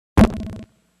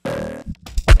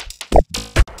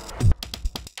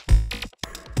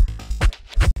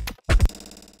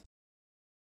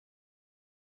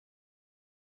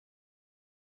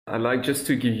I'd like just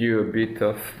to give you a bit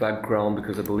of background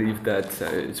because I believe that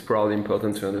it's probably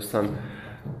important to understand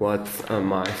what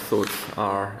my thoughts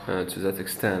are to that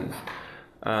extent.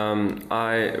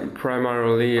 I'm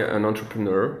primarily an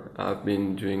entrepreneur. I've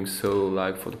been doing so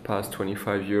like for the past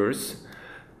 25 years.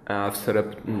 I've set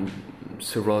up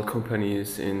several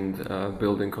companies in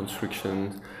building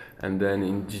construction and then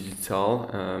in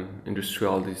digital,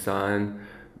 industrial design,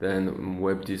 then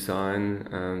web design,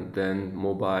 and then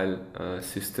mobile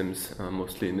systems,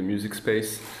 mostly in the music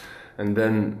space, and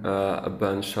then a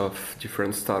bunch of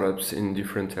different startups in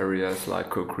different areas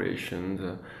like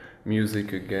co-creation,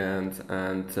 music again,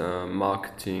 and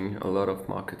marketing, a lot of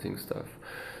marketing stuff.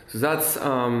 So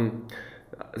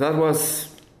that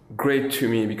was great to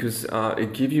me because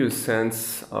it gives you a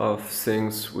sense of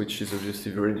things which is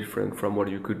obviously very different from what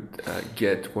you could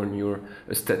get when you're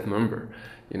a state member.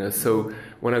 You know, so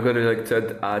when I got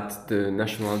elected at the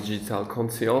National Digital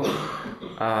Council,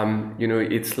 you know,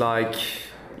 it's like,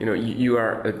 you know, you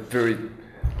are a very,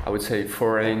 I would say,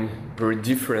 foreign, very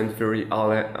different, very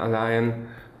alien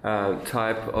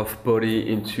type of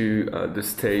body into the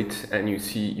state, and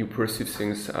you perceive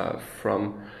things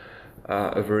from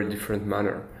a very different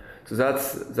manner. So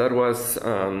that was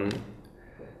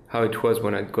how it was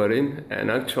when I got in, and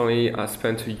actually I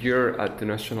spent a year at the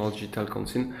National Digital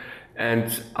Council,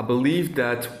 and I believe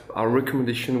that our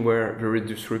recommendations were very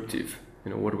disruptive.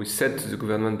 You know, what we said to the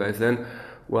government by then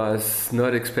was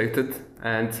not expected,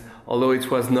 and although it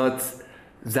was not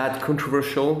that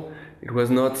controversial, it was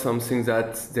not something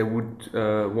that they would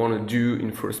want to do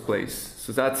in first place.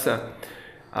 So that's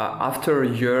after a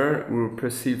year, we were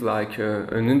perceived like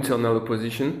an internal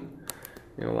opposition.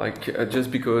 You know, like just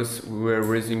because we were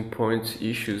raising point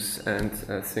issues and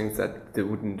things that they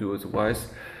wouldn't do otherwise.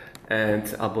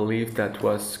 And I believe that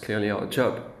was clearly our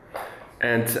job.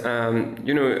 And,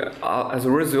 you know, as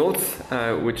a result,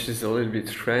 which is a little bit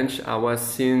strange, I was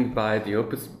seen by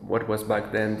what was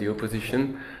back then the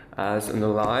opposition as an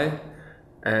ally.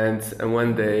 And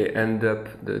when they end up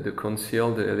the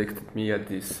Conseil, they elected me at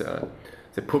this,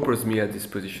 they proposed me at this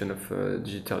position of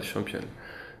digital champion.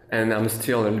 And I'm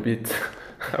still a little bit,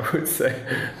 I would say,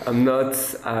 I'm not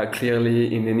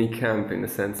clearly in any camp in the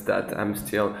sense that I'm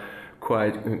still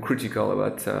quite critical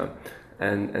about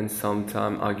and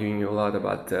sometimes arguing a lot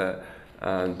about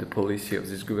the policy of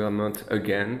this government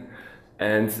again.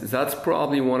 And that's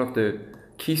probably one of the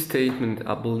key statements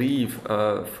I believe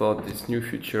for this new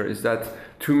future is that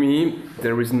to me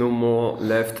there is no more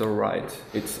left or right.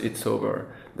 It's over.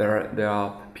 There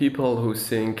are people who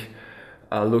think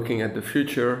looking at the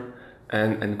future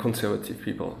and conservative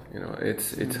people. You know,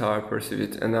 it's how I perceive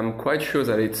it, and I'm quite sure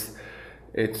that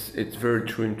it's very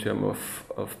true in terms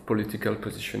of political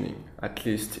positioning. At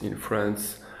least in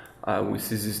France, we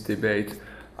see this debate.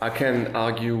 I can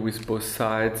argue with both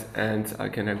sides, and I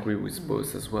can agree with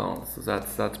both as well. So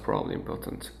that's probably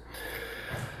important.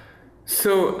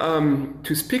 So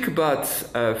to speak about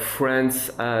France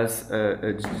as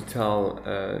a digital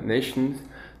nation,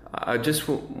 I just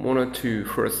wanted to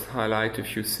first highlight a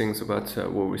few things about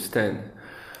where we stand.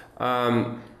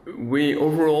 We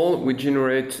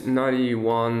generate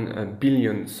 91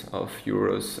 billions of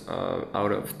euros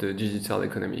out of the digital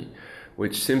economy,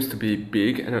 which seems to be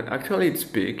big, and actually it's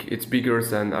big. It's bigger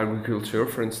than agriculture,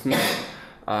 for instance,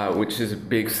 which is a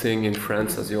big thing in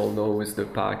France, as you all know, with the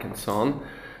PAC and so on.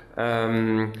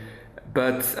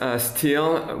 But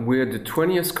still, we're the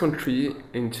 20th country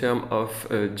in terms of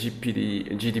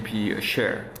GDP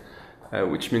share,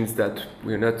 which means that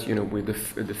we're not, you know, we're the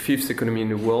fifth economy in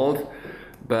the world,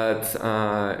 but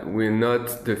we're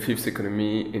not the fifth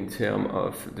economy in terms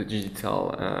of the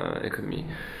digital economy.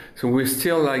 So we're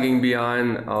still lagging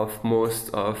behind of most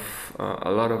of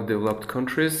a lot of developed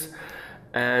countries,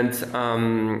 and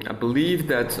I believe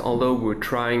that although we're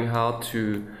trying hard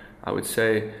to, I would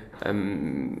say,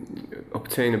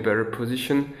 obtain a better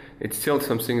position, it's still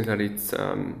something that it's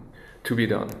to be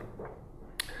done.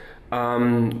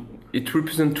 It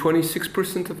represents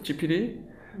 26% of GDP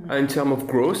in terms of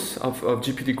growth, of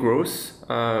GDP growth,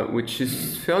 which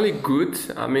is fairly good.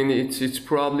 I mean, it's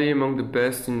probably among the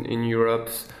best in Europe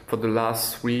for the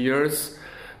last 3 years,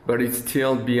 but it's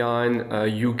still behind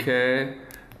UK,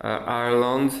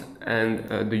 Ireland, and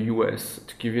the US.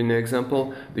 To give you an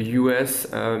example, the US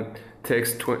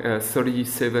takes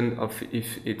 37 of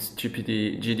its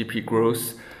GDP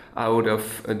growth out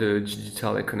of the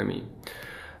digital economy.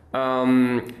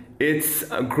 It's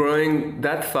growing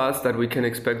that fast that we can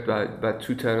expect by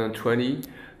 2020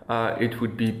 it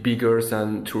would be bigger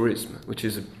than tourism, which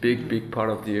is a big part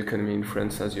of the economy in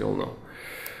France, as you all know.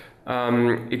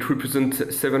 It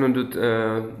represents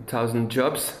 700,000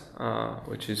 jobs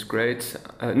which is great.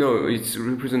 No, it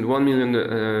represents 1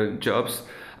 million jobs,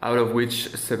 out of which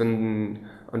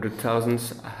 700,000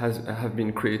 have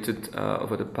been created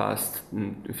over the past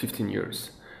 15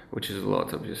 years, which is a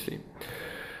lot, obviously.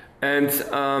 And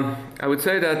I would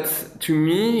say that, to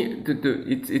me,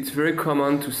 it's very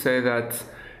common to say that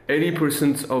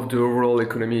 80% of the overall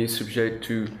economy is subject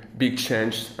to big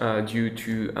change due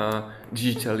to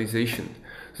digitalization.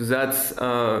 So that's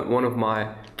one of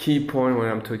my key points when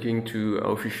I'm talking to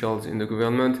officials in the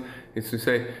government, is to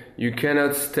say you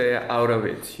cannot stay out of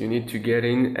it. You need to get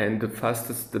in, and the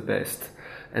fastest the best.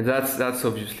 And that's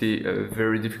obviously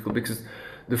very difficult, because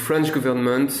the French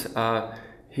government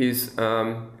is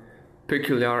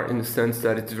peculiar in the sense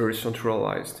that it's very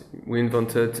centralized. We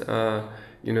invented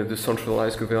the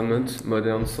centralized government,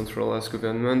 modern centralized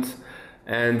government,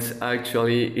 and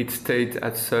actually it stayed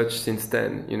as such since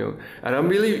then. And I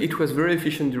believe it was very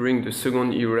efficient during the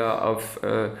second era of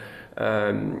the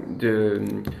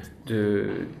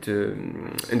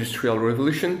industrial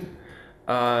revolution,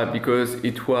 because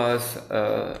it was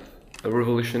a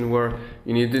revolution where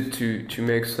you needed to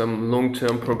make some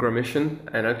long-term programmation,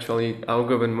 and actually our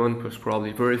government was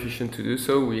probably very efficient to do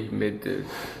so. We made the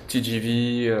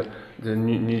TGV, the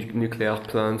nuclear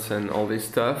plants and all this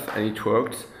stuff, and it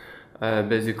worked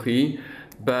basically.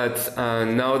 But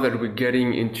now that we're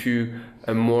getting into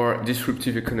a more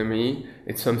disruptive economy,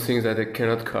 it's something that they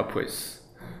cannot cope with.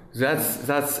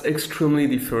 That's extremely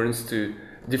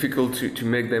difficult to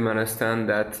make them understand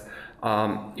that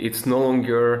it's no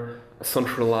longer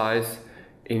centralized.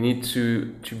 It needs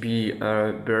to be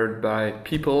bared by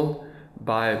people,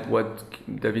 by what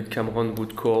David Cameron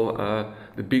would call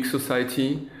the big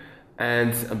society.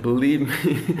 And believe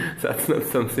me, that's not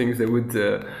something they would,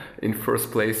 in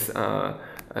first place,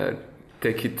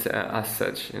 take it as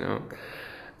such.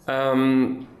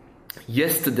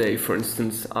 Yesterday, for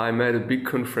instance, I made a big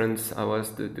conference. I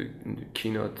was the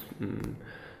keynote,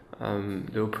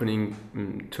 the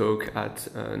opening talk at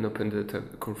an open data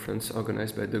conference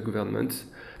organized by the government.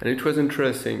 And it was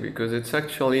interesting because it's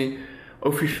actually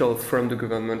officials from the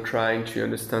government trying to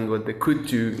understand what they could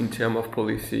do in terms of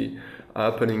policy,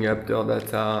 opening up their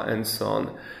data and so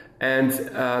on. And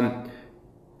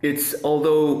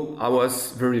although I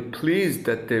was very pleased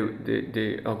that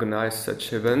they organized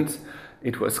such event,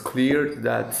 it was clear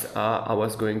that I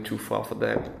was going too far for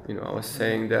them. I was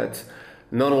saying that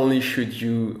not only should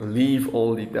you leave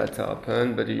all the data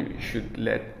open, but you should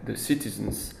let the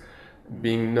citizens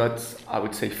being not, I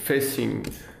would say, facing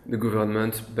the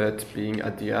government, but being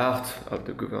at the heart of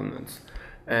the government.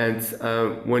 And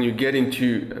when you get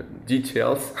into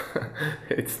details,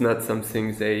 it's not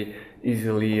something they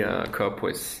easily cope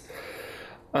with.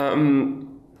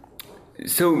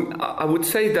 So I would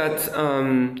say that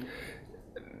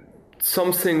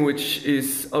something which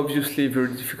is obviously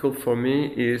very difficult for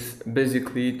me is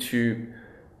basically to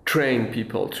train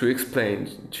people, to explain,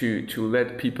 to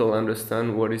let people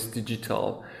understand what is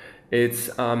digital. It's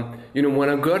when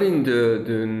I got in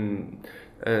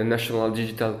the National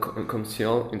Digital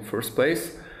Council in first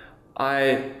place,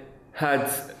 I had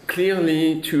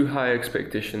clearly too high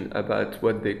expectation about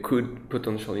what they could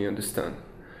potentially understand.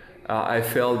 I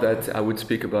felt that I would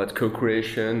speak about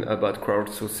co-creation, about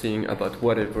crowdsourcing, about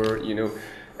whatever,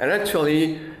 And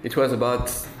actually, it was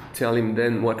about telling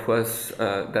them what was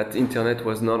that internet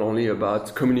was not only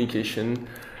about communication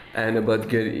and about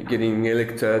getting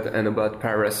elected and about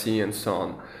piracy and so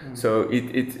on. So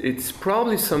it's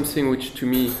probably something which to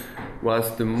me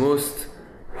was the most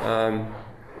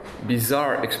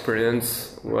bizarre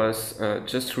experience, was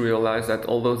just to realize that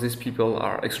although these people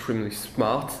are extremely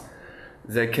smart,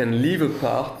 they can leave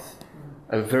apart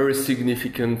a very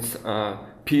significant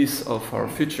piece of our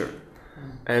future.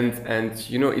 And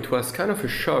it was kind of a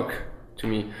shock to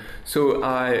me. So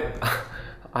I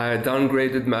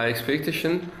downgraded my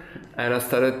expectation, and I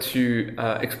started to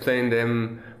explain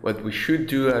them what we should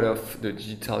do out of the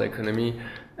digital economy.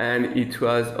 And it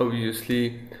was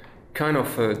obviously kind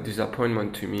of a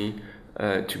disappointment to me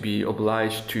to be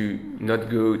obliged to not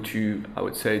go to, I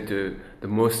would say, the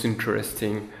most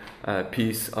interesting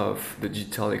piece of the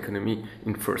digital economy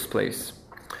in first place.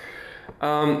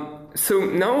 So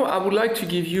now I would like to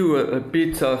give you a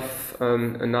bit of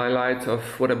an highlight of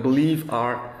what I believe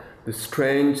are the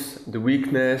strengths, the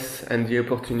weakness, and the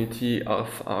opportunity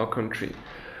of our country.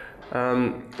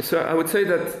 So I would say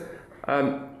that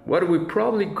what we're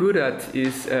probably good at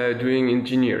is doing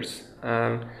engineers.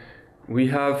 We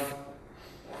have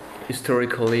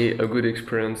historically a good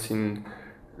experience in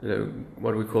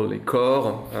what we call the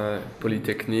core,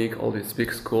 Polytechnique, all these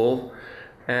big schools,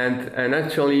 and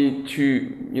actually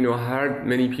to hire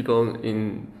many people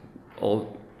in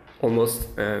all almost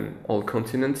all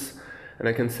continents. And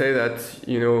I can say that,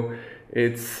 you know,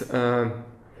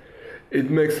 it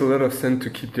makes a lot of sense to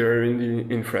keep the R&D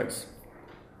in France.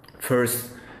 First,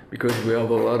 because we have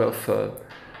a lot of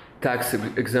tax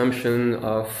exemption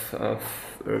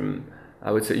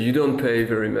I would say you don't pay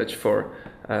very much for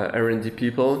R&D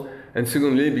people. And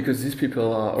secondly, because these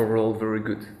people are overall very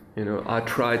good. You know, I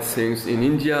tried things in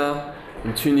India,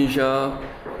 in Tunisia,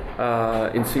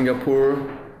 in Singapore,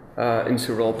 in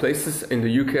several places, in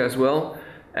the UK as well.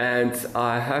 And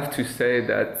I have to say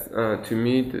that to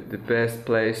me, the best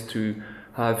place to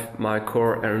have my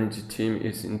core R&D team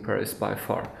is in Paris by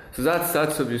far. So that's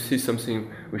obviously something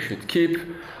we should keep.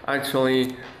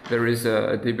 Actually, there is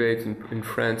a debate in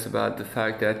France about the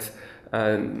fact that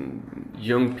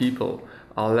young people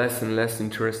are less and less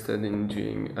interested in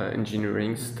doing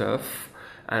engineering stuff.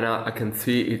 And I can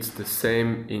see it's the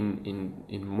same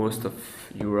in most of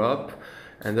Europe.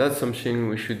 And that's something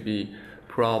we should be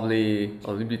probably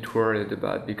a little bit worried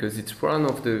about, because it's one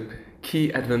of the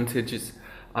key advantages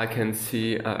I can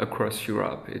see across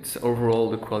Europe. It's overall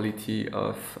the quality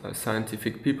of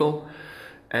scientific people.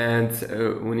 And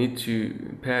we need to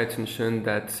pay attention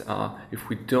that if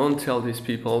we don't tell these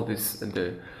people,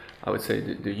 I would say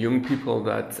the young people,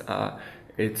 that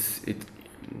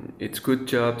it's good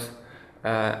jobs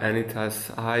and it has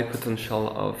high potential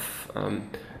of,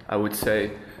 I would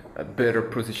say, a better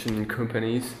position in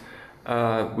companies,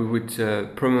 we would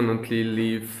permanently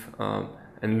leave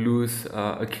and lose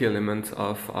a key element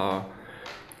of our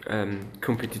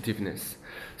competitiveness.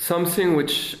 Something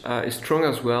which is strong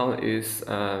as well is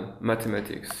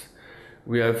mathematics.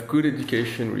 We have good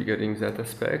education regarding that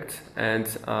aspect, and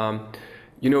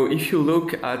you know, if you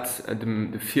look at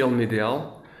the field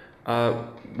medial,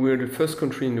 we're the first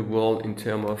country in the world in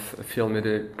terms of field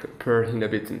medial per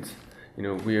inhabitant. You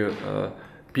know, we're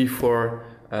before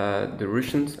the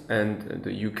Russians and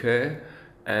the UK,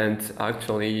 and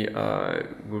actually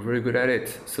we're very good at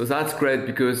it. So that's great,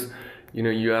 because you know,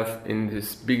 you have in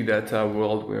this big data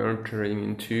world we're entering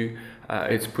into,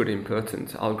 it's pretty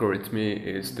important. Algorithmy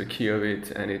is the key of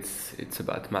it, and it's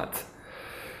about math.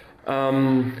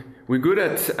 We're good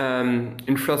at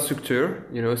infrastructure,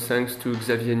 you know, thanks to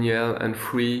Xavier Niel and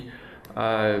Free.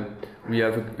 We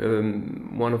have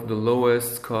one of the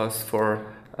lowest costs for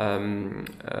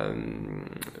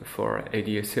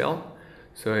ADSL.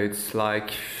 So it's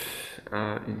like,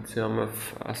 in terms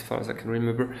of, as far as I can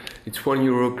remember, it's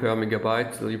 €1 per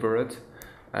megabyte delivered,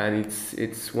 and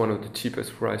it's one of the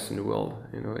cheapest price in the world.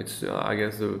 You know, it's I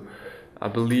guess I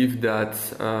believe that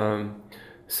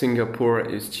Singapore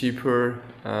is cheaper.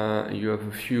 You have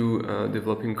a few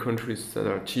developing countries that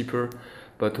are cheaper,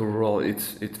 but overall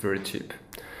it's very cheap.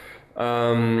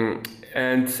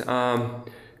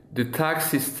 The tax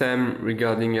system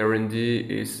regarding R&D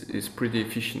is pretty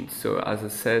efficient. So as I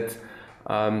said,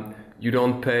 you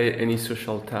don't pay any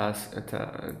social tax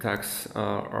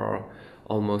or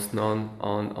almost none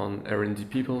on R&D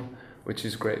people, which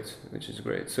is great.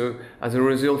 So as a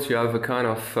result, you have a kind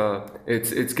of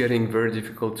it's getting very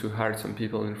difficult to hire some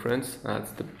people in France.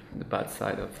 That's the bad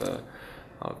side of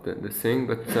the thing,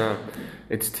 but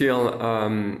it's still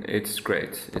it's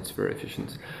great. It's very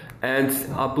efficient. And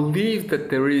I believe that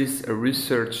there is a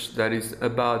research that is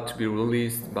about to be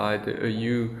released by the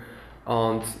EU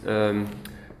on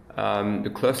the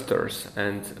clusters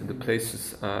and the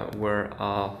places where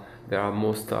there are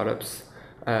more startups,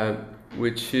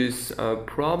 which is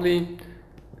probably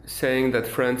saying that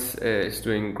France is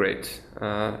doing great.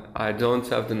 I don't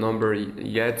have the number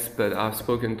yet, but I've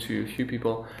spoken to a few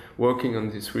people working on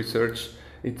this research.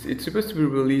 It's supposed to be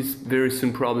released very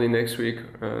soon, probably next week.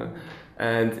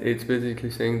 And it's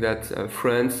basically saying that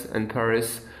France and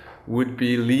Paris would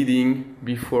be leading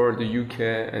before the UK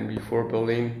and before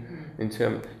Berlin in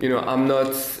terms. You know,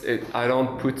 I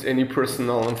don't put any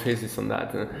personal emphasis on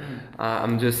that.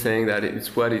 I'm just saying that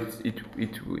it's what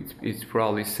it's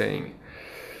probably saying.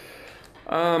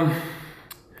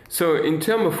 So in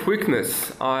terms of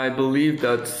weakness, I believe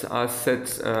that, as said,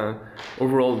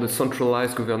 overall the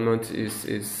centralized government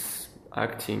is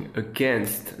acting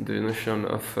against the notion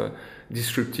of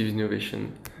disruptive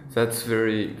innovation. That's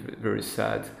very, very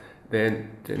sad. They're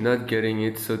not getting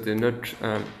it, so they're not.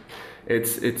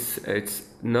 It's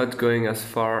not going as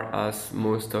far as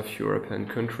most of European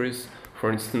countries. For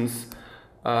instance,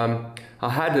 I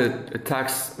had a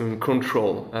tax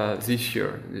control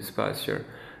this past year,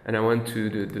 and I went to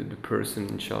the person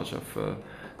in charge of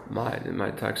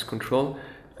my tax control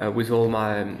with all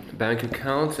my bank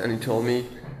accounts, and he told me,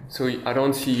 "So I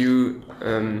don't see you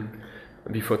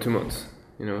before 2 months.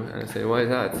 you know, and I say, why is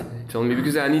that? He told me,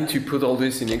 because I need to put all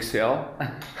this in Excel,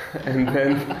 and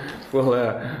then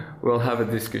we'll have a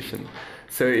discussion.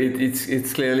 So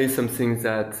it's clearly something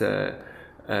that the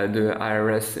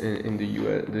IRS in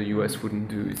the US wouldn't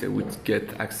do. Is they would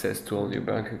get access to all your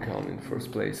bank account in the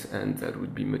first place, and that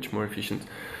would be much more efficient.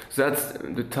 So that's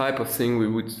the type of thing we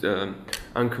would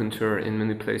encounter in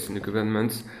many places in the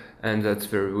government, and that's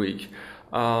very weak.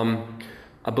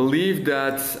 I believe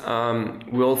that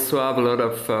we also have a lot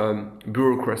of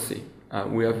bureaucracy.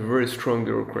 We have a very strong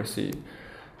bureaucracy,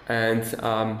 and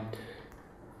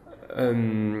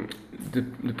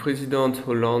the President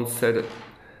Hollande said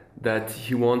that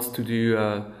he wants to do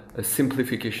a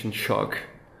simplification shock,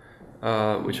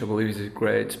 which I believe is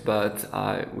great, but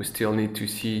we still need to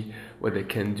see what they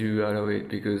can do out of it,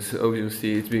 because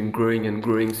obviously it's been growing and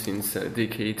growing since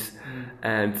decades,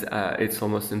 and it's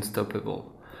almost unstoppable.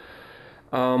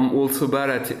 Also bad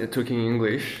at talking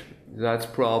English. That's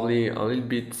probably a little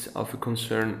bit of a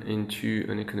concern into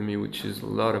an economy which is a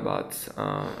lot about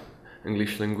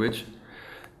English language,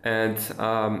 and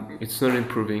it's not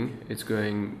improving. It's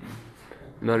going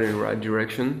not in the right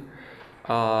direction.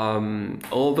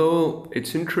 Although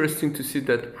it's interesting to see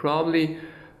that probably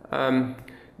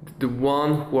the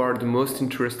ones who are the most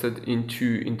interested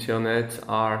into internet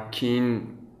are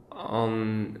keen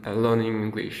on learning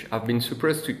English. I've been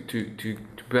surprised to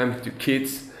bump to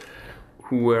kids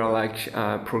who were like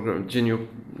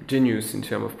genius in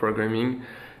terms of programming,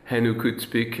 and who could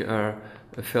speak a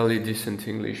fairly decent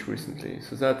English recently.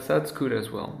 So that's good as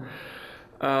well.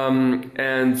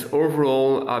 And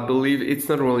overall, I believe it's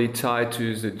not really tied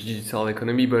to the digital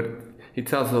economy, but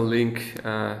it has a link,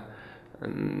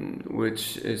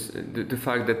 which is the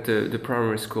fact that the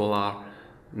primary school are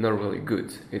not really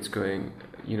good. It's going,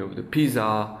 you know, the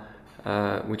PISA,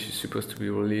 which is supposed to be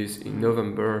released in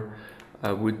November,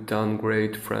 would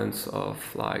downgrade France of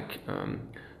like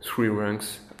 3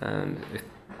 ranks, and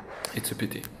it's a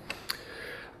pity.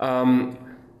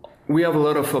 We have a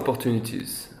lot of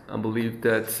opportunities. I believe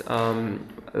that,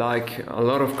 like a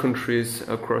lot of countries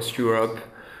across Europe,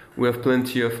 we have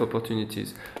plenty of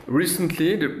opportunities.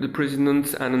 Recently, the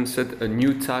president announced a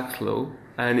new tax law,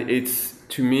 and it's,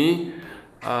 to me,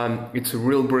 it's a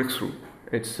real breakthrough.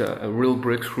 It's a real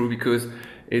breakthrough because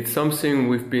it's something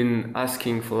we've been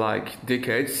asking for like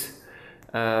decades.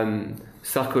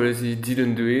 Sarkozy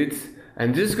didn't do it,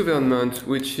 and this government,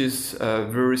 which is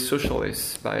very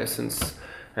socialist by essence,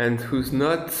 and who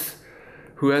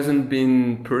hasn't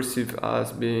been perceived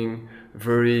as being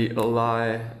very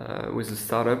ally with the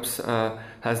startups,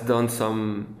 has done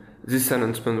some. This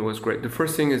announcement was great. The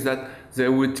first thing is that they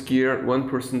would gear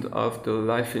 1% of the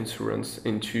life insurance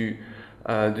into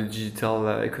the digital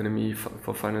economy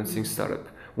for financing startup.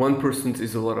 1%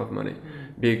 is a lot of money,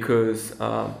 because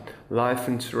life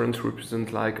insurance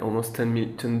represents like almost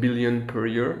 10 billion per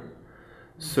year.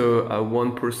 So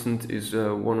 1% is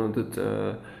 100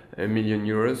 million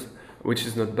euros, which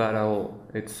is not bad at all.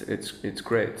 It's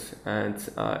great, and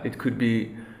it could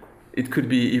be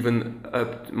even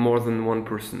up more than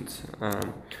 1%.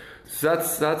 So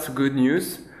that's good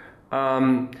news.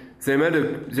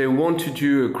 They want to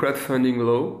do a crowdfunding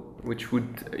law, which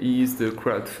would ease the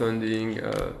crowdfunding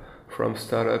from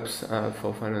startups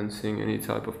for financing any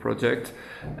type of project,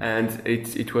 and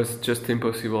it was just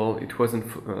impossible. It wasn't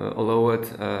allowed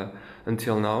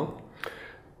until now,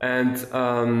 and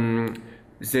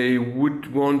they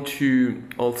would want to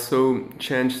also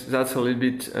change. That's a little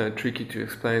bit tricky to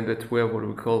explain, but we have what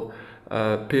we call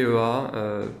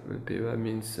PEA. PEA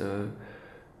means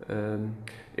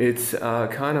it's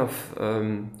kind of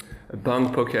a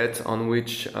bank pocket on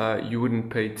which you wouldn't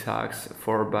pay tax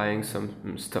for buying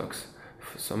some stocks,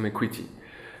 some equity,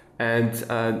 and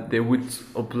they would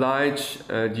oblige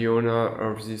the owner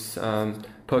of this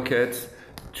pocket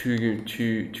to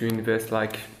invest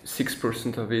like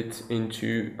 6% of it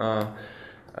into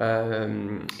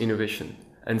innovation,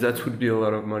 and that would be a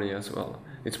lot of money as well.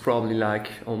 It's probably like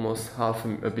almost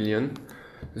 $500 million.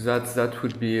 That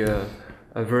would be a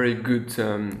very good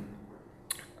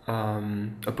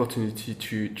opportunity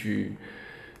to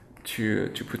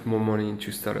put more money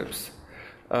into startups,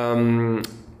 and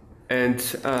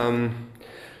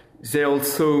they are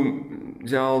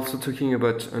also talking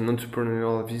about an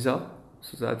entrepreneurial visa.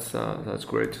 So that's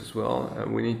great as well.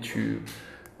 We need to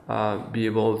be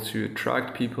able to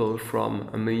attract people from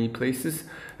many places,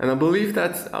 and I believe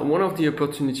that one of the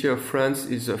opportunity of France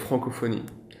is francophonie.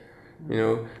 You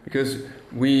know, because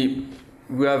we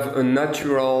have a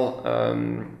natural,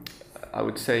 I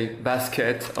would say,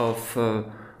 basket of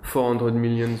 400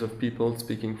 million of people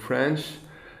speaking French,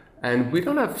 and we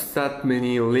don't have that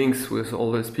many links with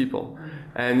all those people.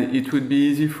 And it would be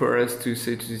easy for us to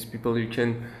say to these people, you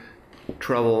can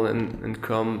travel and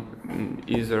come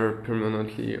either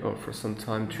permanently or for some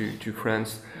time to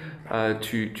France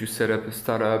to set up a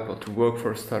startup or to work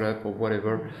for a startup or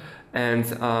whatever. And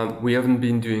we haven't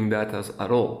been doing that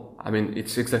at all. I mean,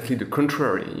 it's exactly the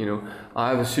contrary. You know, I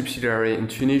have a subsidiary in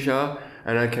Tunisia,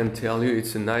 and I can tell you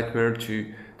it's a nightmare to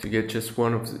get just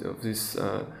one of this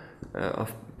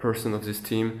person of this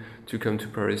team to come to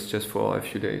Paris just for a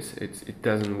few days. It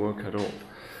doesn't work at all.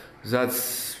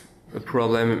 That's a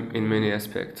problem in many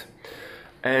aspects.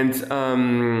 And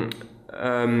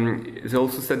they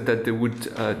also said that they would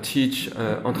teach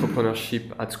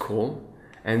entrepreneurship at school.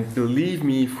 And believe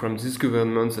me, from this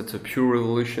government, that's a pure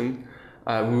revolution.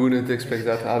 We wouldn't expect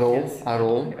that at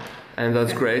all. And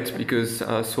that's great, because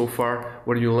so far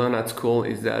what you learn at school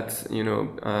is that, you know,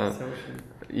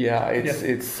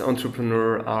 it's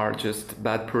entrepreneurs are just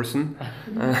bad person.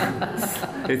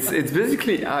 It's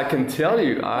basically, I can tell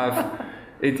you,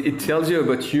 it tells you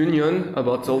about union,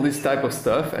 about all this type of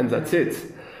stuff, and that's it.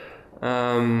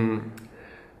 And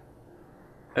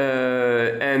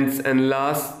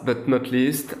last but not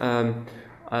least,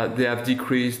 they have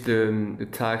decreased the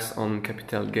tax on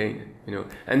capital gain. You know,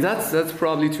 and that's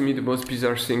probably to me the most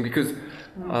bizarre thing, because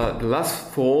the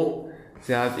last fall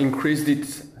they have increased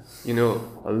it, you know,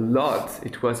 a lot.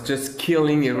 It was just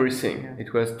killing everything.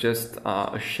 It was just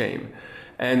a shame.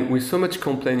 And with so much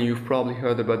complaint, you've probably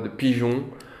heard about the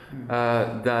pigeon.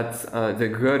 That they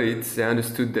got it. They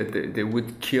understood that they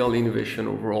would kill innovation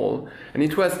overall, and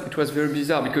it was very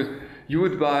bizarre, because you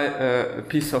would buy a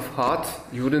piece of art,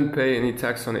 you wouldn't pay any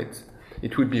tax on it.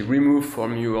 It would be removed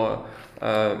from your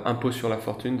impôt sur la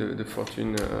fortune, the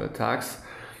fortune tax,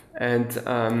 and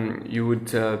you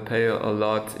would pay a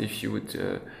lot if you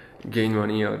would gain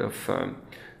money out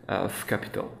of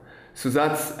capital. So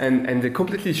that's and they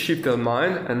completely shift their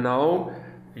mind, and now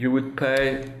you would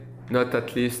pay. Not than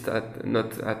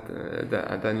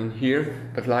in here,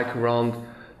 but like around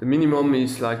the minimum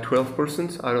is like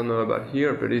 12%. I don't know about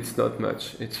here, but it's not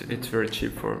much. It's very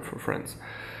cheap for France.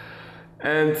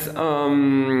 And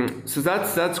so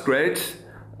that's great.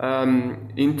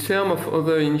 In terms of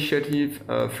other initiative,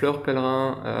 Fleur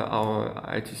Pellerin, our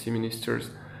ITC minister,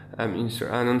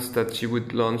 announced that she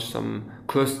would launch some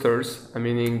clusters,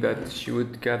 meaning that she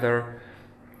would gather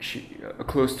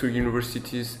close to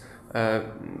universities.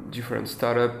 Different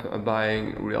startup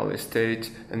buying real estate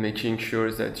and making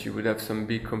sure that you would have some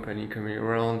big company coming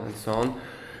around and so on.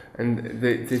 And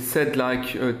they said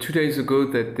like 2 days ago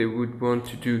that they would want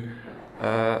to do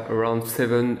around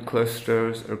 7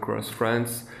 clusters across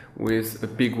France, with a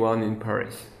big one in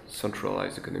Paris,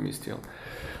 centralized economy still.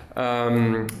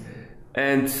 And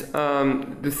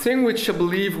the thing which I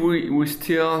believe we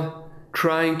still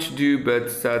trying to do, but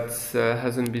that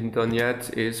hasn't been done yet,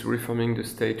 is reforming the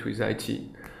state with IT.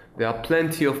 There are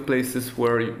plenty of places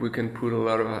where we can put a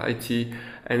lot of IT,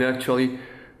 and actually,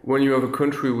 when you have a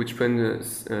country which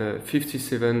spends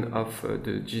 57% of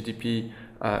the GDP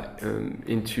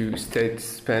into state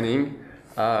spending,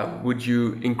 would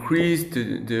you increase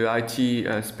the IT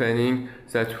spending?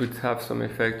 That would have some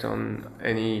effect on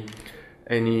any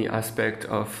aspect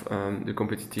of the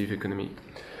competitive economy.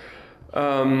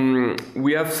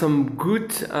 We have some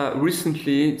good.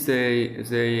 Recently,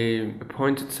 they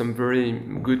appointed some very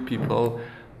good people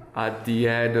at the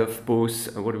head of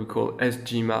both what we call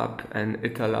SGMAP and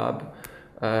ETALAB.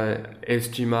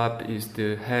 SGMAP is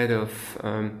the head of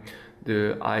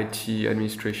the IT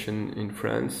administration in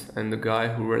France, and the guy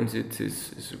who runs it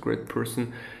is a great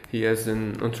person. He has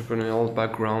an entrepreneurial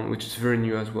background, which is very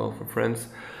new as well for France.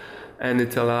 And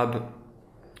ETALAB,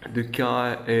 the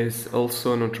guy is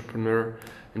also an entrepreneur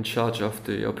in charge of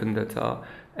the open data.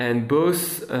 And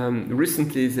both,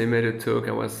 recently they made a talk,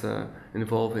 I was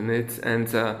involved in it, and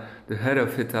the head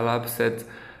of ETALAB said,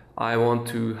 I want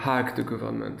to hack the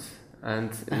government.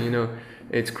 And, you know,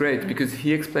 it's great, because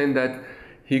he explained that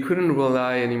he couldn't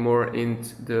rely anymore in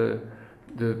the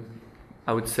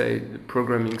I would say, the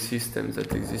programming systems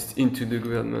that exist into the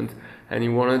government, and he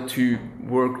wanted to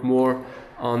work more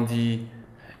on the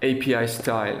API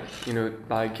style, you know,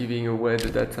 by giving away the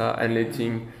data and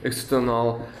letting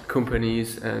external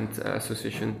companies and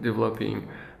associations developing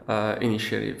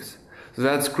initiatives. So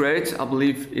that's great. I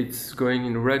believe it's going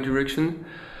in the right direction.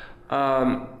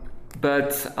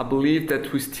 But I believe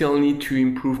that we still need to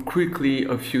improve quickly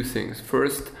a few things.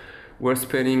 First, we're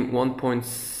spending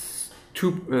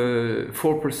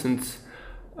 1.4%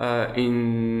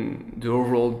 in the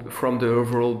overall, from the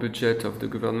overall budget of the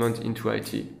government into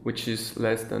IT, which is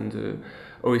less than the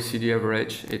OECD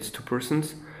average. It's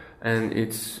 2%, and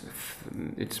it's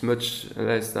much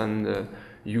less than the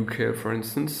UK, for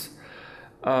instance.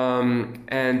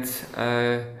 and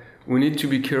we need to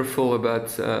be careful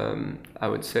about, I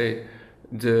would say,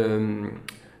 the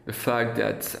fact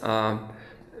that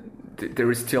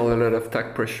there is still a lot of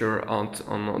tax pressure on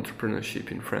entrepreneurship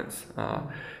in France.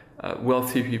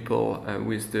 Wealthy people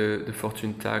with the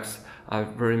fortune tax are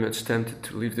very much tempted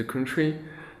to leave the country,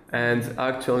 and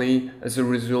actually, as a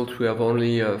result, we have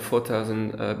only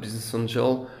 4,000 business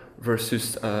angels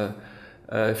versus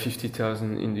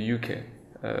 50,000 in the UK,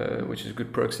 which is a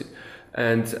good proxy.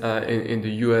 And in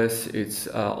the US, it's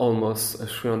almost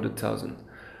 300,000.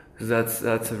 So that's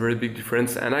a very big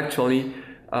difference. And actually,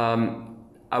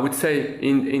 I would say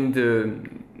in the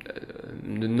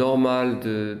normal,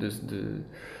 the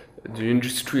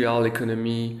industrial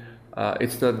economy,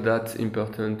 it's not that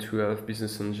important to have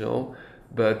business angel,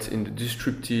 but in the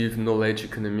disruptive knowledge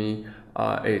economy,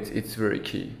 it's very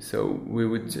key. So we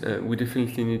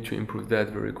definitely need to improve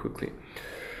that very quickly.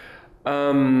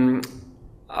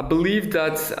 I believe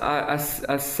that,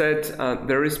 as said,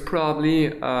 there is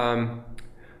probably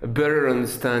a better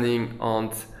understanding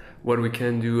on what we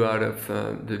can do out of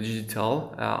the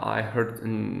digital. I heard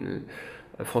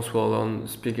François Hollande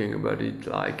speaking about it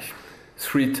like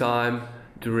 3 times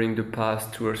during the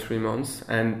past 2 or 3 months,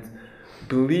 and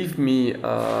believe me,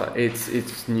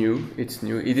 it's new. It's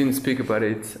new. He didn't speak about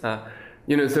it.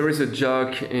 There is a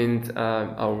joke in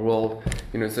our world.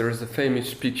 There is a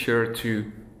famous picture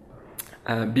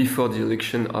before the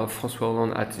election of François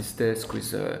Hollande at his desk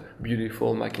with a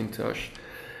beautiful Macintosh.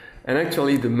 And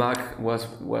actually, the Mac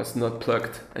was not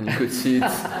plugged, and you could see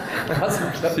it.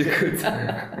 you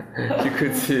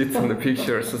could see it on the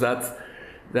picture. So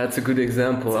that's a good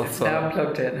example of. It's now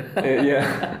plugged in.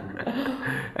 Yeah,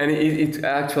 and it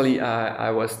actually, I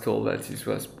was told that it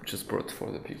was just brought for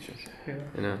the pictures.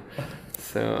 Yeah.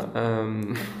 So.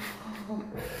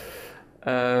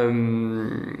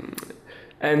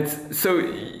 And so,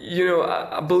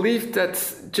 I believe that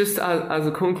just as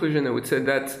a conclusion, I would say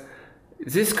that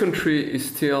this country is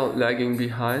still lagging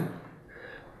behind.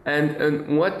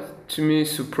 And what to me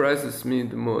surprises me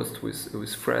the most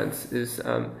with France is,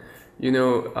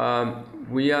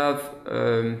 we are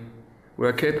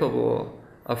capable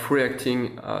of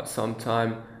reacting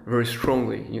sometime very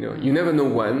strongly. You never know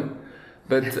when.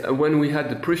 But when we had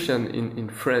the Prussian in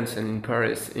France and in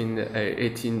Paris in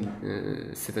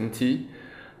 1870,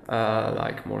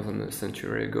 like more than a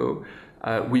century ago,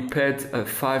 we paid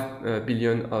 5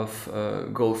 billion of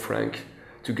gold franc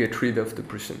to get rid of the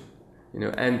Prussian.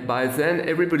 And by then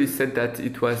everybody said that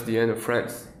it was the end of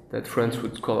France, that France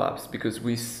would collapse because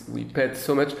we paid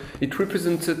so much. It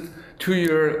represented 2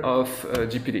 years of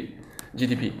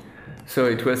GDP. So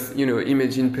it was,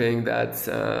 imagine paying that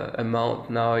amount,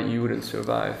 now you wouldn't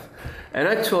survive. And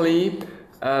actually,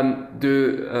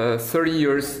 the 30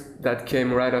 years that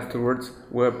came right afterwards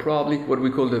were probably what we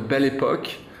call the Belle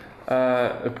Époque,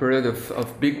 a period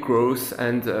of big growth,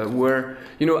 and where,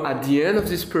 at the end of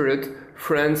this period,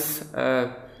 France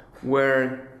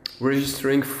were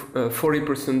registering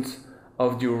 40%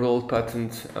 of the overall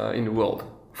patent in the world,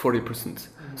 40%.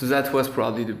 So that was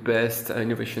probably the best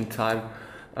innovation time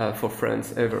for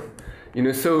France ever.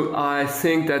 So I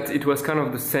think that it was kind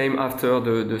of the same after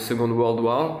the Second World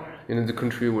War. The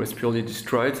country was purely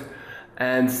destroyed,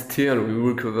 and still we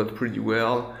recovered pretty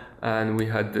well, and we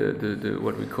had the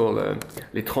what we call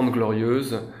les 30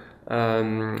 Glorieuses,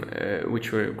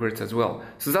 which were great as well.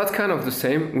 So that's kind of the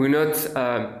same. We're not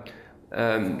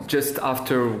just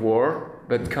after war,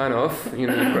 but kind of,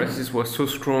 the crisis was so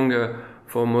strong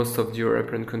for most of the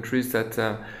European countries that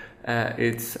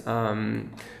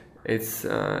it's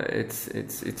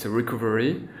a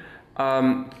recovery.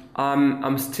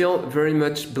 I'm still very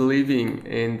much believing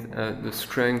in the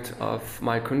strength of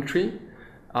my country.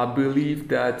 I believe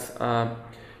that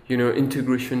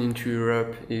integration into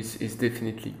Europe is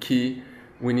definitely key.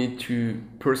 We need to,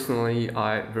 personally,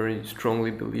 I very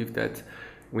strongly believe that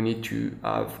we need to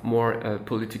have more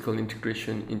political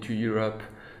integration into Europe.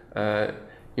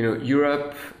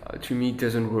 Europe to me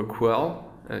doesn't work well,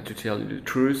 to tell you the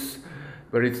truth.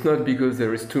 But it's not because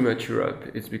there is too much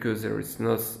Europe, it's because there is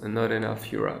not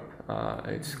enough Europe.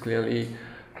 It's clearly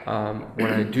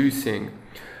what I do think.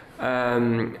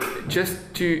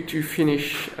 Just to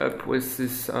finish up with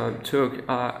this talk,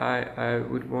 I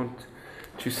would want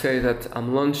to say that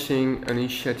I'm launching an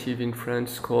initiative in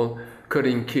France called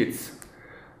Coding Kids.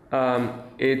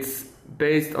 It's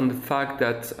based on the fact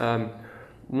that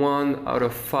 1 out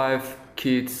of 5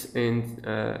 kids in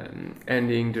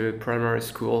ending the primary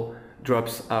school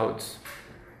drops out,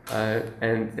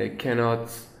 and they cannot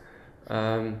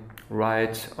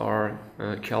write or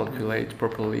calculate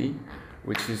properly,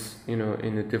 which is, in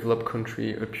a developed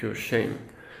country, a pure shame.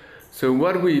 So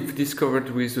what we've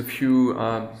discovered with a few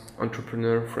French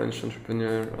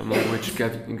entrepreneurs, among which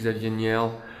Xavier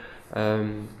Niel,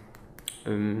 Grandjean,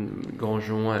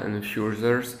 and a few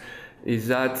others, is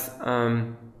that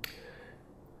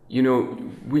you know,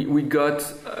 we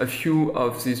got a few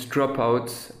of these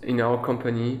dropouts in our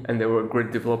company, and they were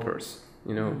great developers,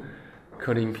 you know,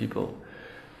 coding people.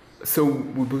 So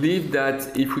we believe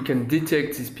that if we can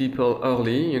detect these people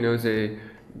early, you know,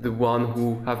 the one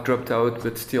who have dropped out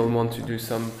but still want to do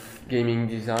some gaming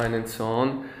design and so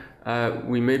on,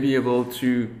 we may be able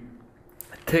to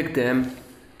take them,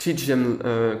 teach them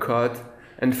code,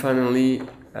 and finally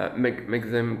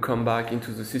make them come back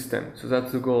into the system. So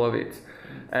that's the goal of it.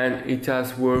 And it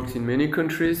has worked in many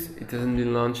countries. It hasn't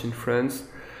been launched in France,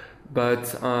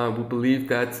 but we believe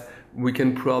that we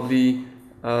can probably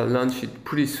launch it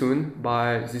pretty soon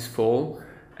by this fall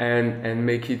and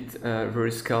make it very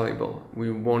scalable.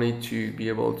 We want it to be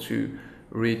able to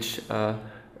reach a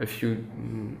few,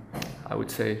 I would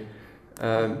say,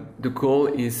 the goal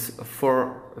is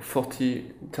for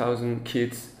 40,000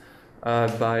 kids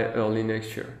by early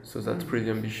next year. So that's pretty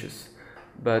ambitious.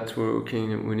 But we're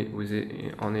working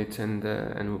on it, and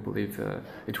we believe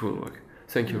it will work.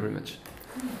 Thank you very much.